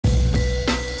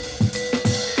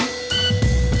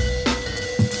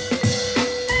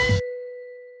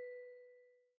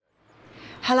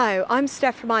Hello, I'm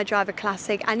Steph from iDriver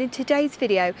Classic, and in today's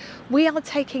video we are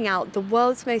taking out the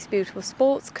world's most beautiful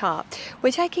sports car.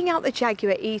 We're taking out the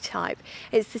Jaguar E Type.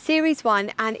 It's the Series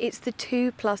 1 and it's the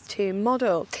 2+2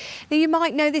 model. Now you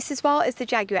might know this as well as the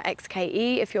Jaguar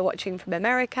XKE if you're watching from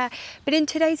America, but in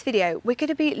today's video we're going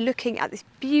to be looking at this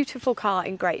beautiful car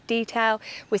in great detail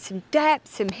with some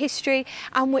depth, some history,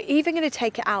 and we're even going to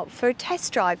take it out for a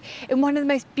test drive in one of the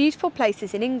most beautiful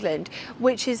places in England,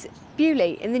 which is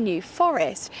Beaulieu in the New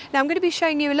Forest. Now I'm going to be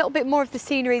showing you a little bit more of the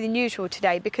scenery than usual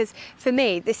today because for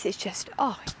me this is just,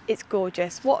 it's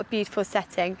gorgeous. What a beautiful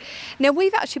setting. Now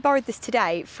we've actually borrowed this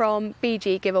today from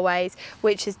BG Giveaways,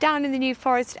 which is down in the New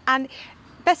Forest, and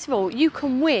best of all, you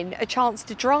can win a chance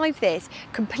to drive this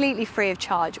completely free of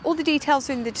charge. All the details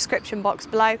are in the description box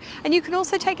below, and you can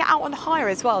also take it out on hire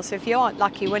as well, so if you aren't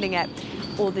lucky winning it,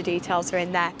 all the details are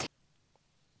in there.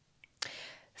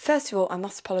 First of all, I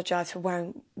must apologise for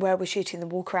where we're shooting the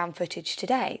walk-around footage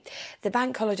today. The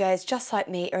bank holidays, just like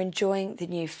me, are enjoying the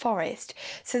New Forest,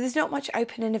 so there's not much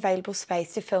open and available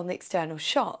space to film the external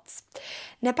shots.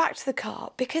 Now back to the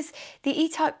car, because the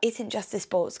E-Type isn't just a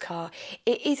sports car,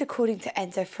 it is, according to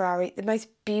Enzo Ferrari, the most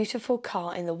beautiful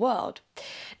car in the world.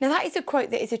 Now that is a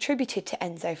quote that is attributed to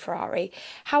Enzo Ferrari.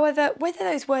 However, whether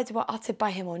those words were uttered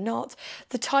by him or not,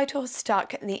 the title has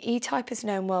stuck, and the E-Type is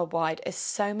known worldwide as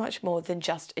so much more than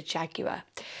just a Jaguar.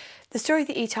 The story of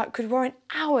the E-Type could warrant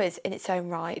hours in its own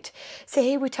right, so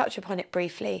here we touch upon it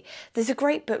briefly. There's a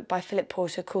great book by Philip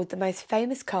Porter called The Most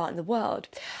Famous Car in the World.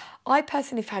 I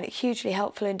personally found it hugely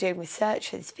helpful in doing research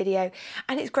for this video,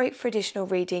 and it's great for additional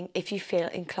reading if you feel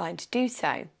inclined to do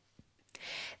so.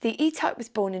 The E-Type was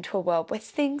born into a world where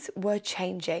things were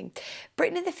changing.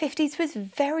 Britain in the 50s was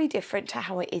very different to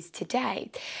how it is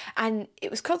today, and it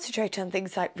was concentrated on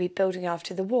things like rebuilding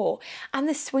after the war, and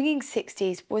the swinging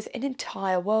 60s was an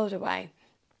entire world away.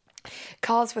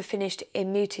 Cars were finished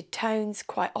in muted tones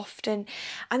quite often,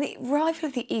 and the arrival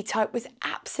of the E-Type was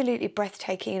absolutely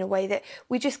breathtaking in a way that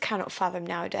we just cannot fathom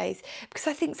nowadays, because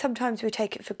I think sometimes we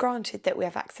take it for granted that we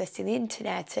have access to the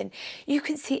internet and you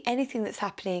can see anything that's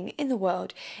happening in the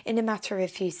world in a matter of a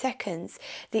few seconds.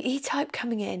 The E-Type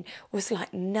coming in was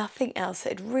like nothing else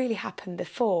that had really happened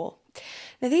before.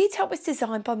 Now the E-Type was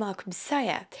designed by Malcolm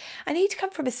Sayer, and he'd come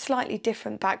from a slightly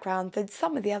different background than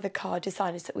some of the other car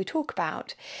designers that we talk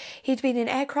about. He'd been an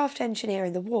aircraft engineer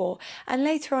in the war, and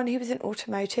later on he was an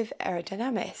automotive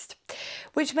aerodynamist,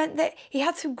 which meant that he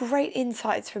had some great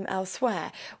insights from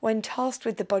elsewhere when tasked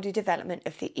with the body development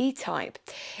of the E-Type.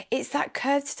 It's that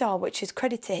curved style which is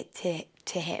credited to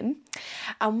him,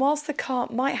 and whilst the car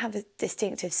might have a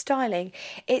distinctive styling,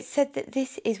 it's said that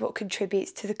this is what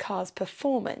contributes to the car's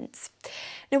performance.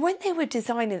 Now when they were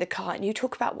designing the car, and you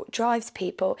talk about what drives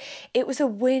people, it was a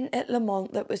win at Le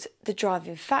Mans that was the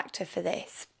driving factor for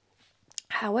this.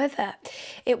 However,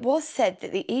 it was said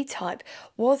that the E-Type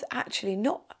was actually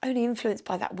not only influenced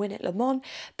by that win at Le Mans,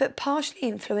 but partially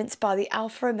influenced by the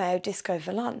Alfa Romeo Disco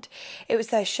Volante. It was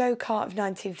their show car of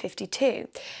 1952.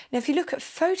 Now, if you look at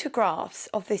photographs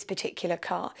of this particular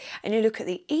car and you look at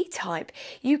the E-Type,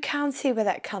 you can see where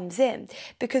that comes in,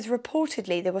 because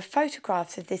reportedly there were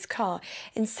photographs of this car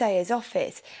in Sayer's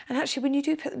office, and actually when you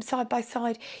do put them side by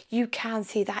side, you can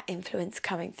see that influence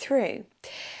coming through.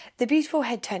 The beautiful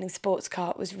head-turning sports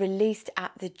car was released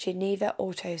at the Geneva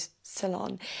Auto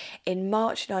Salon in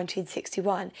March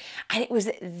 1961, and it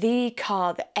was the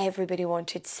car that everybody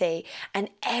wanted to see and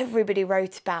everybody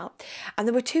wrote about. And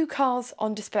there were two cars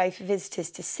on display for visitors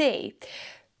to see.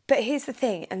 But here's the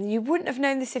thing, and you wouldn't have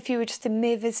known this if you were just a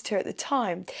mere visitor at the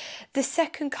time. The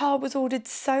second car was ordered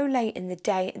so late in the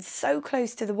day and so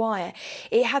close to the wire,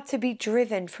 it had to be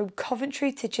driven from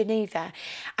Coventry to Geneva,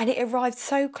 and it arrived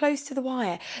so close to the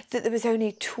wire that there was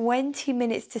only 20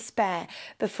 minutes to spare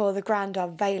before the grand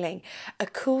unveiling. A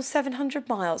cool 700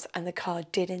 miles, and the car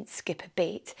didn't skip a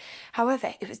beat.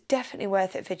 However, it was definitely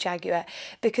worth it for Jaguar,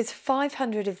 because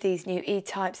 500 of these new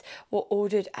E-Types were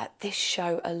ordered at this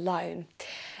show alone.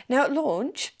 Now at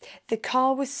launch, the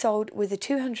car was sold with a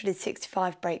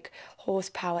 265 brake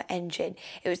horsepower engine.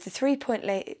 It was the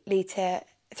 3.8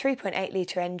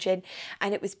 litre engine,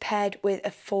 and it was paired with a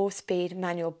 4-speed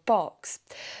manual box.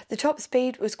 The top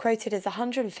speed was quoted as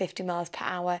 150 miles per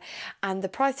hour, and the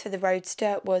price for the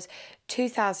Roadster was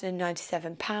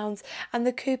 £2,097, and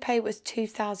the Coupe was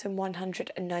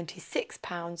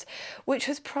 £2,196, which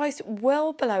was priced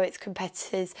well below its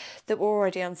competitors that were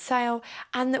already on sale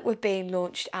and that were being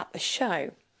launched at the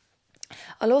show.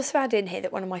 I'll also add in here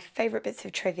that one of my favourite bits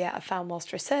of trivia I found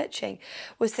whilst researching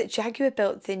was that Jaguar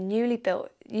built the newly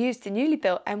built used the newly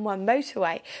built M1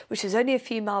 motorway, which was only a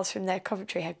few miles from their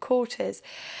Coventry headquarters,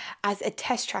 as a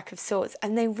test track of sorts,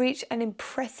 and they reached an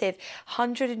impressive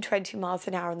 120 miles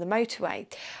an hour on the motorway.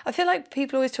 I feel like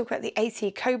people always talk about the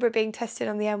AC Cobra being tested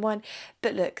on the M1,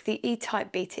 but look, the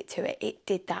E-Type beat it to it. It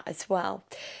did that as well.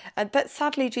 But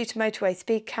sadly, due to motorway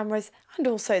speed cameras and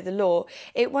also the law,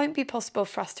 it won't be possible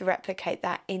for us to replicate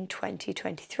that in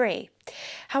 2023.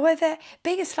 However,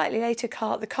 being a slightly later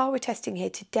car, the car we're testing here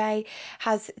today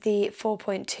has the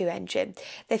 4.2 engine.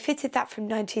 They fitted that from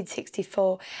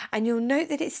 1964, and you'll note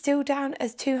that it's still down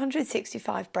as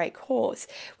 265 brake horse,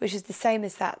 which is the same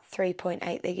as that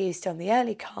 3.8 they used on the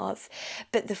early cars,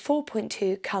 but the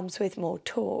 4.2 comes with more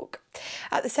torque.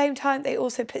 At the same time, they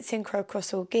also put synchro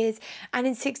across all gears, and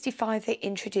in 65 they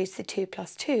introduced the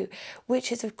 2+2,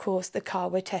 which is of course the car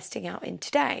we're testing out in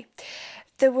today.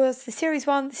 There was the Series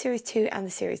 1, the Series 2 and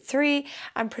the Series 3,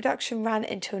 and production ran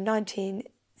until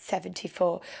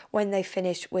 1974 when they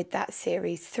finished with that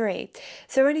Series 3.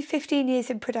 So only 15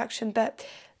 years in production, but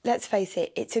let's face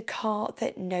it, it's a car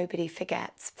that nobody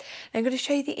forgets. And I'm going to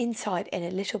show you the inside in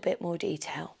a little bit more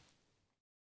detail.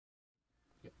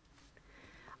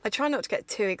 I try not to get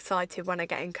too excited when I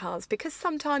get in cars because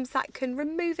sometimes that can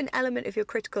remove an element of your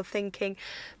critical thinking,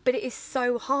 but it is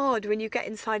so hard when you get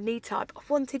inside an E-Type. I've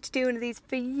wanted to do one of these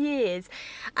for years,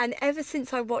 and ever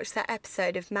since I watched that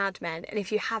episode of Mad Men, and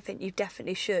if you haven't, you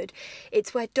definitely should,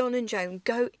 it's where Don and Joan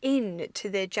go in to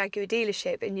the Jaguar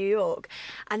dealership in New York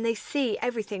and they see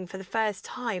everything for the first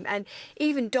time, and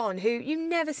even Don, who you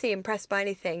never see impressed by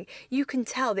anything, you can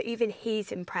tell that even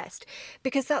he's impressed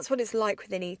because that's what it's like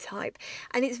with an E-Type.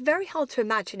 And it's very hard to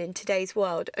imagine in today's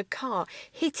world a car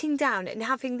hitting down and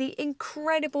having the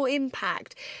incredible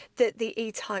impact that the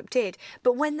E-Type did.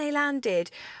 But when they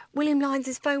landed, William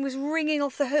Lyons' phone was ringing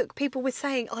off the hook. People were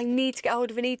saying, I need to get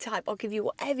hold of an E-Type, I'll give you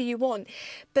whatever you want.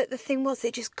 But the thing was,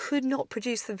 they just could not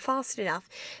produce them fast enough,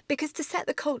 because to set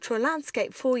the cultural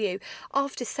landscape for you,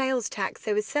 after sales tax,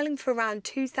 they were selling for around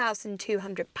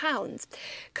 £2,200.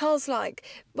 Cars like,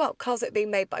 well, cars that are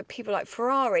being made by people like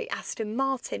Ferrari, Aston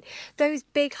Martin, those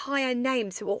big high-end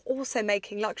names who were also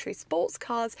making luxury sports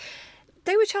cars,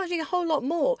 they were charging a whole lot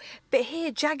more. But here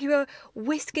Jaguar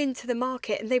whisk into the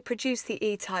market and they produce the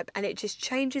E-Type, and it just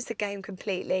changes the game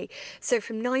completely. So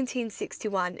from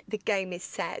 1961 the game is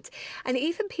set, and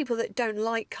even people that don't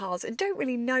like cars and don't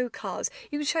really know cars,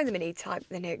 you can show them an E-Type,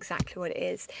 they know exactly what it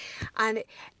is. And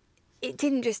it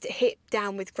didn't just hit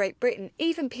down with Great Britain.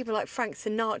 Even people like Frank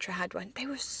Sinatra had one. They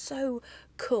were so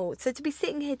cool. So to be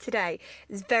sitting here today,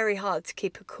 it's very hard to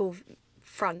keep a cool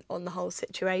front on the whole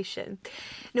situation.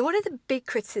 Now, one of the big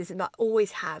criticisms I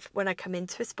always have when I come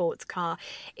into a sports car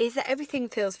is that everything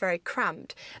feels very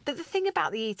cramped. But the thing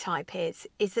about the E-Type is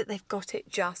that they've got it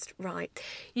just right.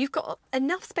 You've got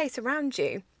enough space around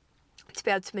you to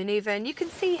be able to manoeuvre, and you can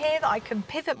see here that I can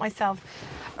pivot myself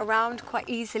around quite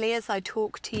easily as I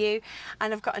talk to you,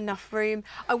 and I've got enough room.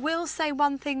 I will say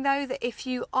one thing though, that if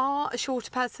you are a shorter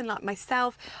person like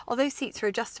myself, although seats are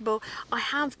adjustable, I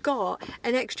have got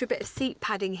an extra bit of seat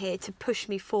padding here to push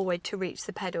me forward to reach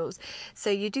the pedals. So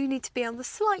you do need to be on the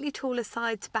slightly taller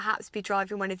side to perhaps be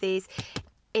driving one of these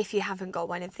if you haven't got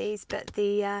one of these. But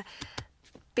the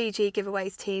BG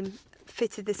Giveaways team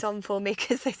fitted this on for me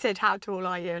because they said, how tall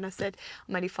are you? And I said,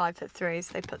 I'm only 5'3",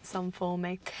 so they put this on for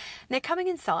me. Now, coming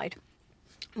inside,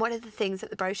 one of the things that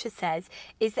the brochure says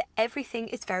is that everything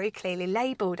is very clearly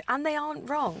labelled, and they aren't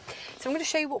wrong. So I'm going to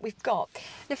show you what we've got.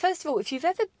 Now, first of all, if you've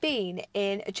ever been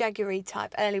in a Jaguar E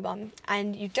Type early one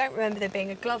and you don't remember there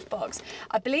being a glove box,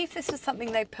 I believe this was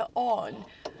something they put on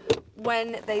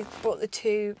when they brought the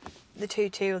 2.2 or the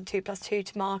 2+2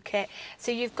 to market.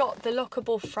 So you've got the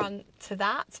lockable front to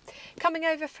that. Coming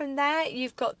over from there,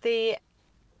 you've got the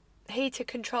heater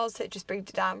controls that just brings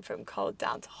it down from cold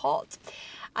down to hot.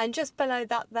 And just below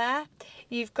that there,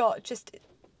 you've got just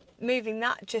moving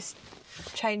that just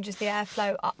changes the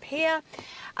airflow up here.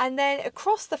 And then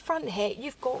across the front here,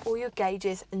 you've got all your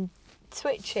gauges and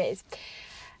switches.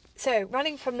 So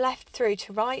running from left through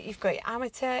to right, you've got your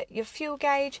ammeter, your fuel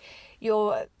gauge,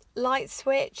 your light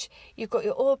switch, you've got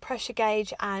your oil pressure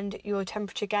gauge and your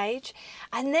temperature gauge,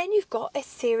 and then you've got a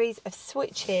series of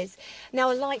switches. Now,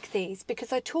 I like these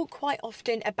because I talk quite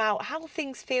often about how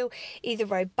things feel either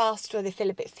robust or they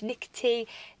feel a bit finicky.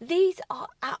 These are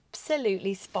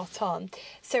absolutely spot on.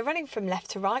 So running from left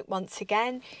to right, once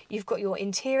again, you've got your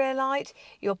interior light,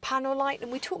 your panel light,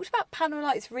 and we talked about panel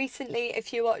lights recently.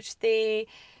 If you watched the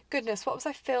goodness, what was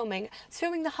I filming? I was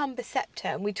filming the Humber Sceptre,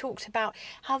 and we talked about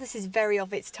how this is very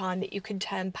of its time, that you can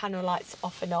turn panel lights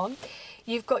off and on.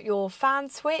 You've got your fan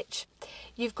switch,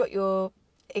 you've got your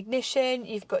ignition,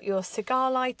 you've got your cigar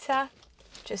lighter,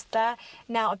 just there.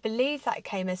 Now I believe that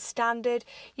came as standard.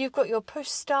 You've got your push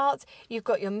start, you've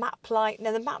got your map light.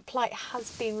 Now the map light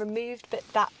has been removed, but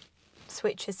that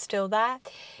switch is still there.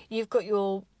 You've got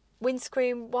your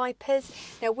windscreen wipers.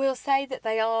 Now we'll say that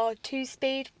they are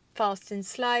 2-speed, fast and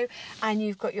slow, and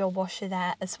you've got your washer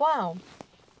there as well.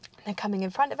 Now coming in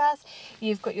front of us,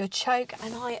 you've got your choke,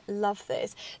 and I love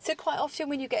this. So quite often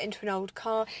when you get into an old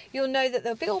car, you'll know that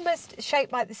they'll be almost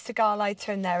shaped like the cigar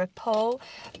lighter and they're a pull,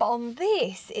 but on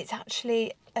this it's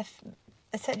actually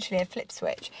essentially a flip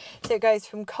switch. So it goes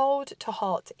from cold to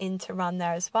hot into run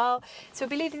there as well. So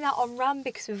we'll be leaving that on run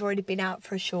because we've already been out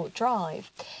for a short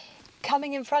drive.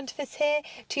 Coming in front of us here,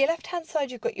 to your left hand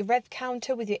side you've got your rev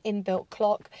counter with your inbuilt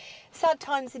clock. Sad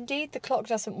times indeed, the clock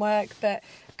doesn't work, but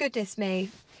goodness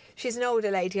me, she's an older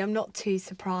lady, I'm not too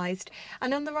surprised.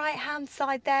 And on the right hand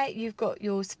side there, you've got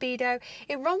your speedo.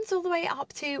 It runs all the way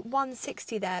up to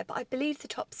 160 there, but I believe the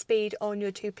top speed on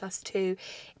your 2+2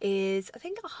 is, I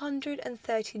think,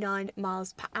 139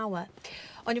 miles per hour.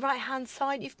 On your right hand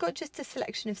side, you've got just a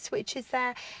selection of switches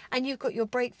there, and you've got your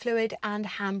brake fluid and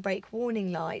handbrake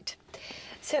warning light.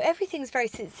 So everything's very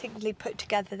succinctly put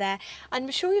together there, and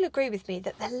I'm sure you'll agree with me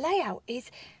that the layout is,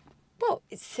 well,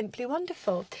 it's simply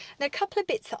wonderful. Now, a couple of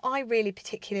bits that I really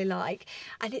particularly like,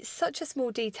 and it's such a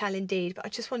small detail indeed, but I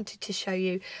just wanted to show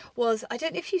you, was, I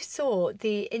don't know if you saw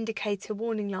the indicator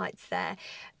warning lights there,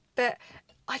 but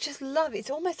I just love it. It's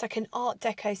almost like an Art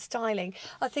Deco styling.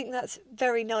 I think that's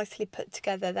very nicely put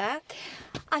together there.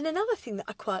 And another thing that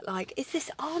I quite like is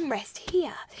this armrest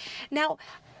here. Now,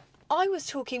 I was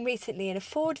talking recently in a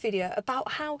Ford video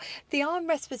about how the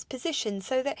armrest was positioned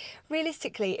so that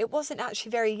realistically it wasn't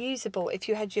actually very usable if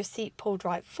you had your seat pulled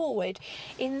right forward.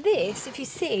 In this, if you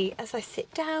see, as I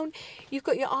sit down, you've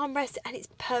got your armrest and it's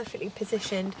perfectly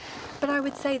positioned. But I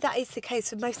would say that is the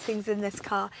case with most things in this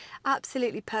car,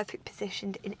 absolutely perfect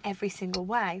positioned in every single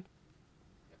way.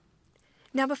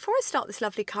 Now, before I start this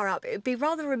lovely car up, it would be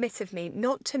rather remiss of me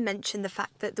not to mention the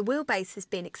fact that the wheelbase has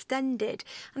been extended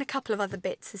and a couple of other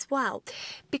bits as well.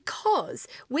 Because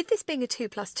with this being a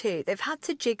 2+2, they've had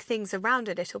to jig things around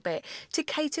a little bit to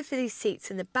cater for these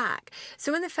seats in the back.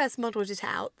 So when they first modelled it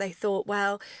out, they thought,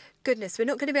 well, goodness, we're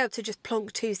not going to be able to just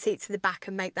plonk 2 seats in the back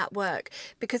and make that work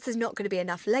because there's not going to be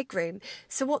enough leg room.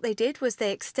 So what they did was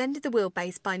they extended the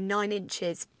wheelbase by 9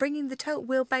 inches, bringing the total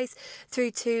wheelbase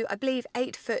through to, I believe,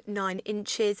 8 foot 9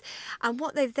 inches. And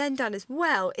what they've then done as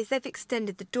well is they've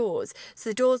extended the doors. So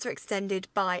the doors are extended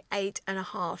by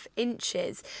 8.5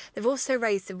 inches. They've also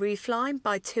raised the roof line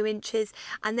by 2 inches,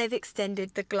 and they've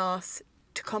extended the glass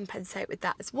to compensate with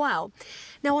that as well.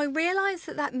 Now, I realise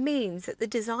that that means that the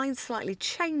design slightly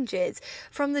changes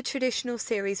from the traditional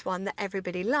Series 1 that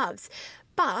everybody loves,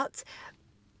 but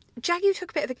Jaguar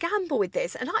took a bit of a gamble with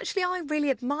this, and actually I really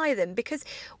admire them, because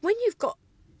when you've got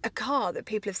a car that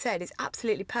people have said is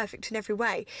absolutely perfect in every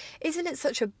way, isn't it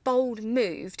such a bold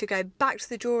move to go back to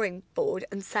the drawing board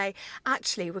and say,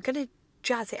 actually, we're going to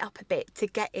jazz it up a bit to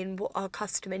get in what our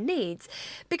customer needs?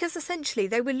 Because essentially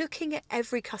they were looking at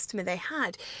every customer they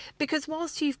had, because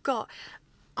whilst you've got,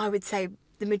 I would say,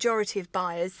 the majority of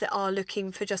buyers that are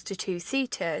looking for just a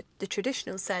 2-seater, the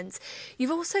traditional sense, you've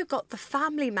also got the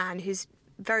family man who's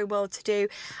very well to do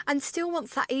and still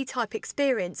wants that E-Type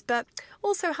experience, but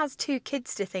also has 2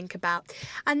 kids to think about.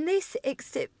 And this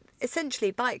essentially,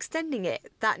 by extending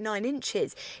it that 9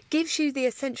 inches, gives you the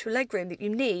essential legroom that you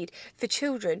need for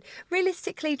children.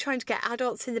 Realistically, trying to get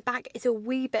adults in the back is a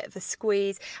wee bit of a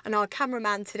squeeze, and our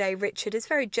cameraman today, Richard, is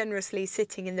very generously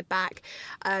sitting in the back,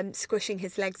 squishing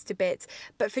his legs to bits.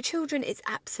 But for children, it's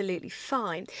absolutely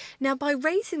fine. Now, by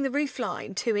raising the roof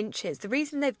line 2 inches, the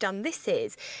reason they've done this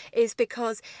is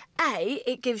because A,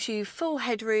 it gives you full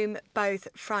headroom both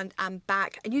front and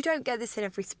back, and you don't get this in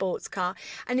every sports car,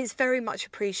 and it's very much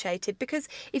appreciated, because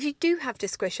if you do have to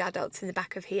squish adults in the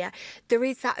back of here, there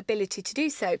is that ability to do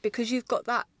so because you've got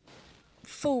that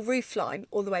full roof line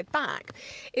all the way back.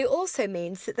 It also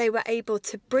means that they were able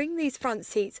to bring these front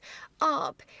seats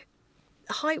up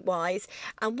height wise,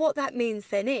 and what that means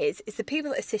then is the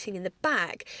people that are sitting in the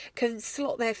back can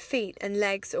slot their feet and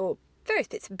legs or various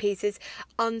bits and pieces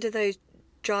under those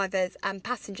drivers and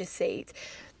passenger seats.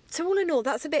 So all in all,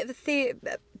 that's a bit of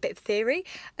theory,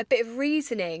 a bit of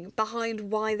reasoning behind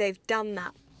why they've done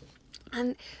that.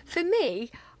 And for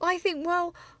me, I think,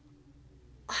 well,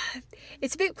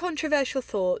 it's a bit controversial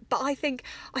thought, but I think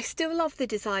I still love the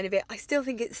design of it. I still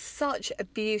think it's such a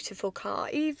beautiful car,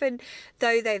 even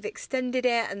though they've extended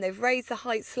it and they've raised the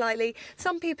height slightly.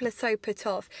 Some people are so put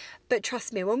off, but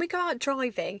trust me, when we go out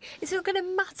driving, it's not going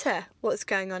to matter what's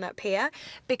going on up here,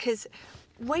 because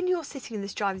when you're sitting in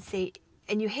this driver's seat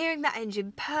and you're hearing that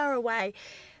engine purr away,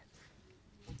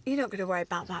 You're not going to worry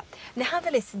about that. Now have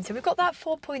a listen. So we've got that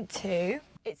 4.2.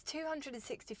 It's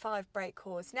 265 brake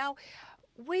horse. Now,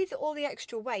 with all the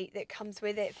extra weight that comes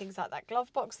with it, things like that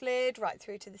glove box lid right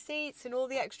through to the seats and all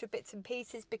the extra bits and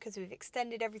pieces, because we've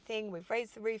extended everything, we've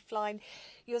raised the roof line,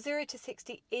 your 0 to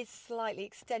 60 is slightly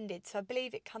extended. So I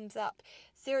believe it comes up,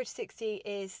 0 to 60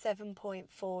 is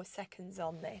 7.4 seconds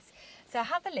on this. So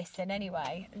have a listen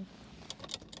anyway.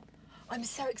 I'm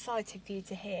so excited for you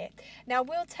to hear. Now,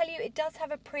 we'll tell you it does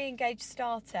have a pre-engaged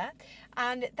starter,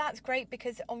 and that's great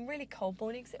because on really cold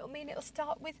mornings, it'll mean it'll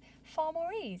start with far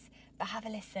more ease. But have a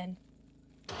listen.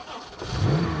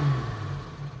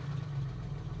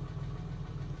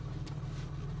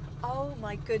 Oh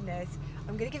my goodness.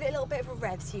 I'm going to give it a little bit of a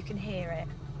rev so you can hear it.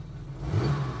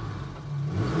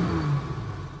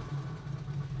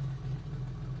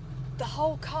 The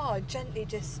whole car gently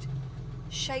just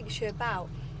shakes you about.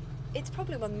 It's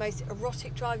probably one of the most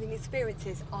erotic driving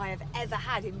experiences I have ever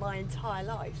had in my entire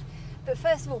life. But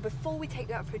first of all, before we take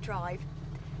you out for a drive,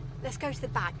 let's go to the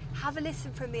back. Have a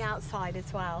listen from the outside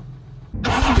as well.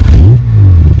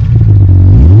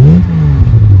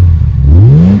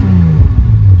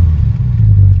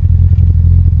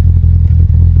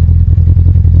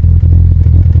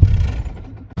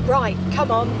 Right, come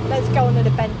on, let's go on an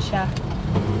adventure.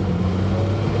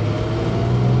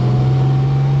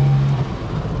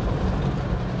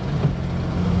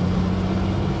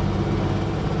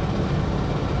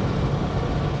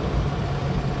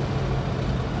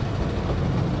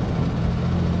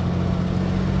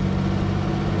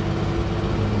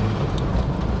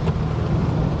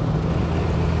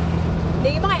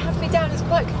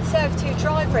 Conservative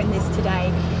driver in this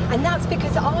today, and that's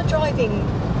because our driving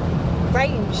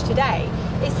range today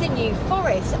is the New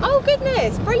Forest. Oh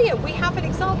goodness, brilliant, we have an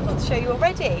example to show you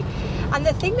already. And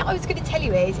the thing that I was going to tell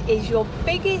you is your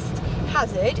biggest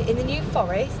hazard in the New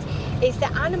Forest is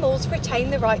that animals retain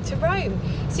the right to roam.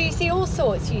 So you see all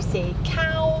sorts, you see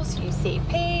cows, you see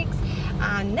pigs,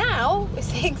 and now we're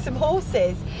seeing some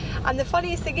horses. And the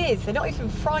funniest thing is they're not even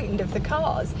frightened of the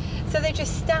cars, so they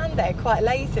just stand there quite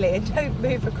lazily and don't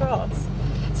move across.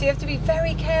 So you have to be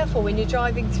very careful when you're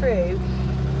driving through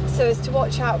so as to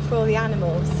watch out for all the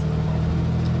animals.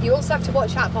 You also have to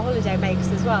watch out for holiday makers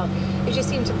as well, who just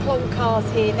seem to plonk cars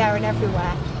here, there and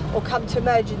everywhere, or come to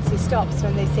emergency stops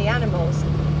when they see animals.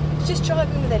 Just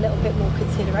driving with a little bit more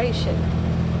consideration.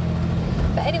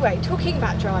 But anyway, talking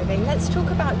about driving, let's talk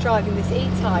about driving this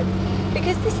E-Type,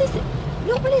 because this is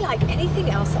not really like anything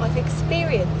else I've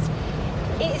experienced.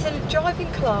 It is a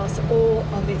driving class all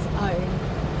of its own.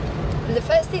 And the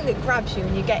first thing that grabs you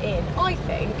when you get in, I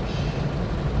think,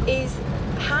 is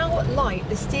how light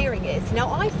the steering is.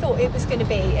 Now, I thought it was going to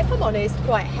be, if I'm honest,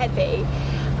 quite heavy,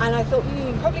 and I thought,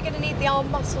 probably going to need the arm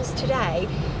muscles today.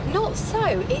 Not so.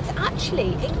 It's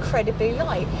actually incredibly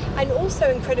light and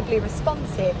also incredibly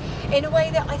responsive in a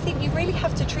way that I think you really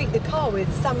have to treat the car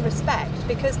with some respect,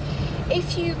 because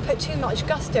if you put too much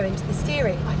gusto into the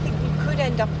steering, I think you could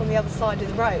end up on the other side of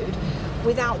the road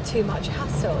without too much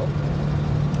hassle,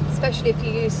 especially if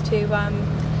you're used to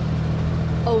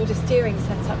older steering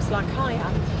setups like I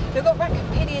am. We've got rack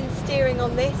and pinion steering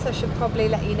on this, I should probably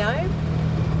let you know.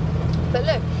 But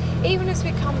look, even as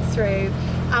we come through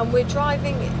and we're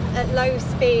driving at low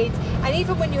speeds, and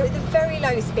even when you're at the very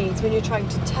low speeds, when you're trying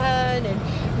to turn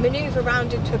and manoeuvre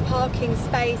around into a parking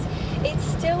space, it's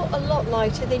still a lot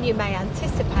lighter than you may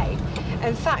anticipate.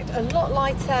 In fact, a lot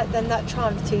lighter than that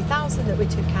Triumph 2000 that we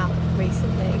took out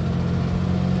recently.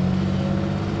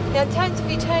 Now, in terms of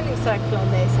your turning circle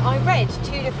on this, I read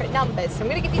two different numbers, so I'm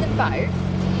going to give you them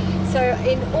both. So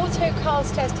in Auto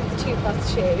Cars Test of the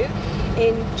 2+2,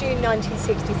 in June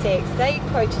 1966, they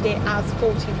quoted it as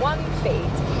 41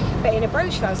 feet, but in a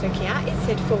brochure I was looking at, it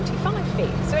said 45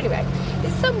 feet. So anyway,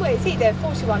 it's somewhere, it's either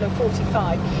 41 or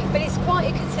 45, but it's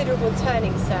quite a considerable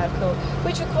turning circle,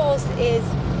 which of course is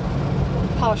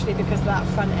partially because of that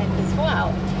front end as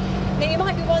well. Now, you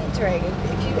might be wondering,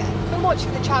 if you've been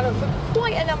watching the channel for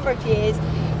quite a number of years,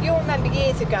 you'll remember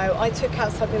years ago I took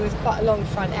out something with quite a long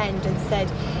front end and said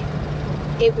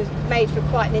it was made for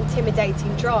quite an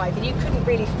intimidating drive, and you couldn't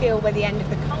really feel where the end of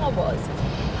the car was.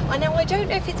 I know, I don't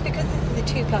know if it's because this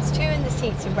is a 2+2 and the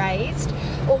seats are raised,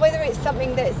 or whether it's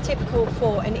something that is typical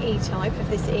for an E-Type of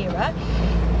this era,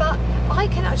 but I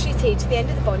can actually see to the end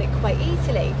of the bonnet quite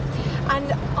easily.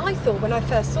 And I thought when I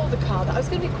first saw the car that I was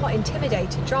going to be quite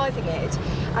intimidated driving it,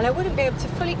 and I wouldn't be able to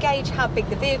fully gauge how big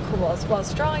the vehicle was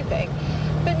whilst driving.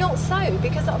 But not so,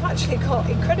 because I've actually got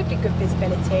incredibly good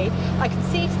visibility. I can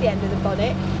see to the end of the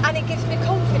bonnet, and it gives me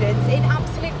confidence in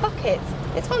absolute buckets.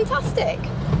 It's fantastic.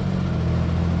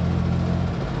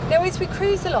 Now, as we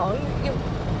cruise along,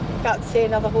 about to see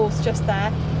another horse just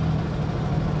there.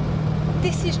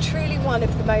 This is truly one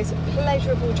of the most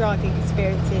pleasurable driving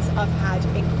experiences I've had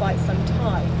in quite some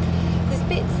time. There's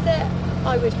bits that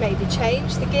I would maybe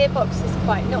change. The gearbox is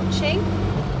quite notchy.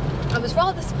 I was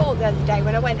rather spoilt the other day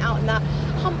when I went out in that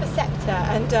Humber sector,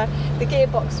 and the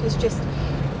gearbox was just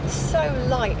so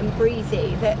light and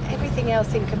breezy that everything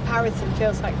else in comparison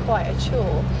feels like quite a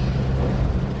chore.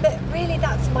 But really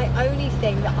that's my only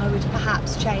thing that I would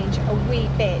perhaps change a wee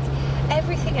bit.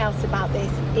 Everything else about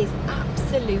this is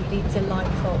absolutely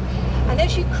delightful, and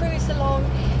as you cruise along,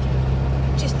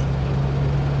 just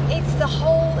it's the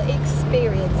whole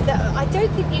experience that I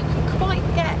don't think you can quite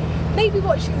get maybe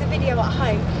watching the video at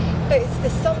home. But it's the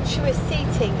sumptuous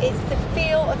seating, it's the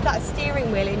feel of that steering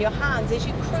wheel in your hands as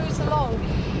you cruise along.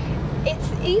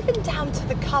 It's even down to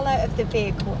the colour of the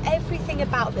vehicle. Everything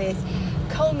about this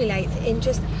culminates in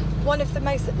just one of the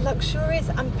most luxurious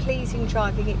and pleasing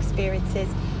driving experiences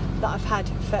that I've had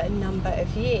for a number of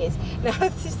years. Now,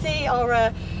 to see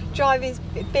our drivers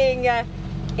being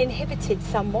inhibited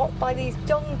somewhat by these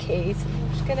donkeys,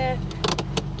 I'm just gonna...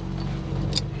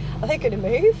 Are they gonna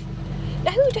move?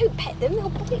 No, don't pet them, they'll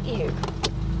bite you.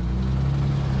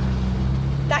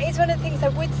 That is one of the things I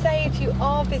would say if you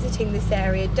are visiting this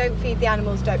area. Don't feed the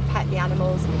animals, don't pet the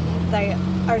animals. They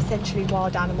are essentially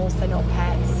wild animals, they're not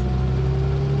pets.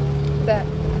 But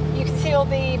you can see all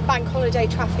the bank holiday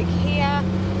traffic here.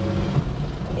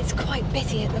 It's quite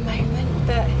busy at the moment,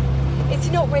 but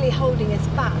it's not really holding us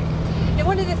back. Now,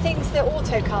 one of the things that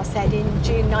Autocar said in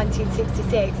June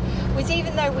 1966 was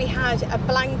even though we had a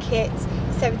blanket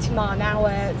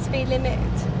 70-mile-an-hour speed limit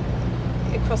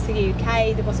across the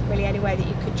UK, there wasn't really anywhere that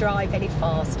you could drive any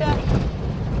faster.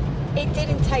 It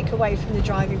didn't take away from the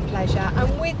driving pleasure,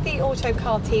 and with the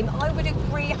Autocar team I would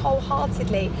agree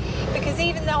wholeheartedly, because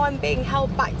even though I'm being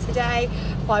held back today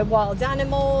by wild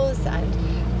animals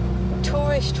and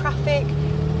tourist traffic,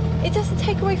 it doesn't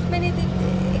take away from any of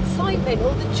the excitement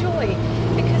or the joy,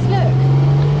 because look,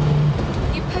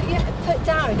 you put your foot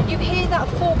down, you hear that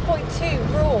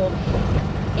 4.2 roar.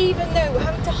 Even though we're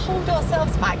having to hold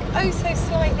ourselves back oh so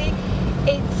slightly,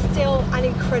 it's still an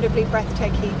incredibly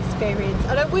breathtaking experience.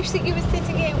 And I wish that you were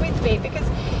sitting here with me, because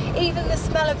even the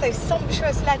smell of those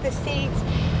sumptuous leather seats,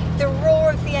 the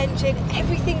roar of the engine,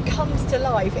 everything comes to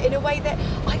life in a way that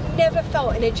I've never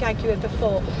felt in a Jaguar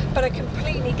before. But I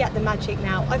completely get the magic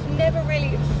now. I've never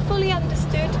really fully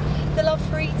understood the love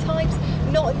for E-types,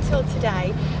 not until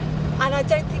today, and I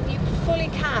don't think you fully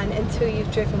can until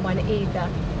you've driven one either.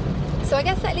 So I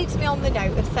guess that leaves me on the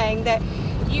note of saying that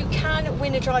you can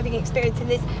win a driving experience in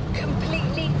this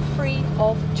completely free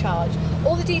of charge.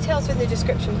 All the details are in the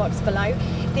description box below.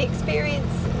 The experience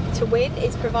to win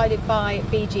is provided by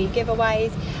BG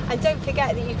Giveaways, and don't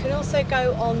forget that you can also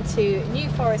go on to New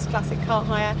Forest Classic Car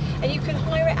Hire and you can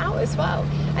hire it out as well.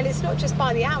 And it's not just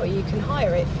by the hour, you can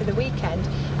hire it for the weekend.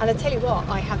 And I tell you what,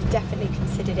 I have definitely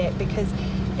considered it, because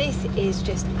this is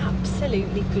just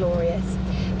absolutely glorious.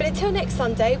 But until next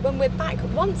Sunday, when we're back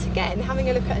once again having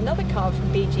a look at another car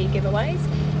from BG Giveaways,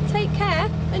 take care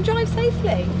and drive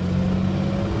safely.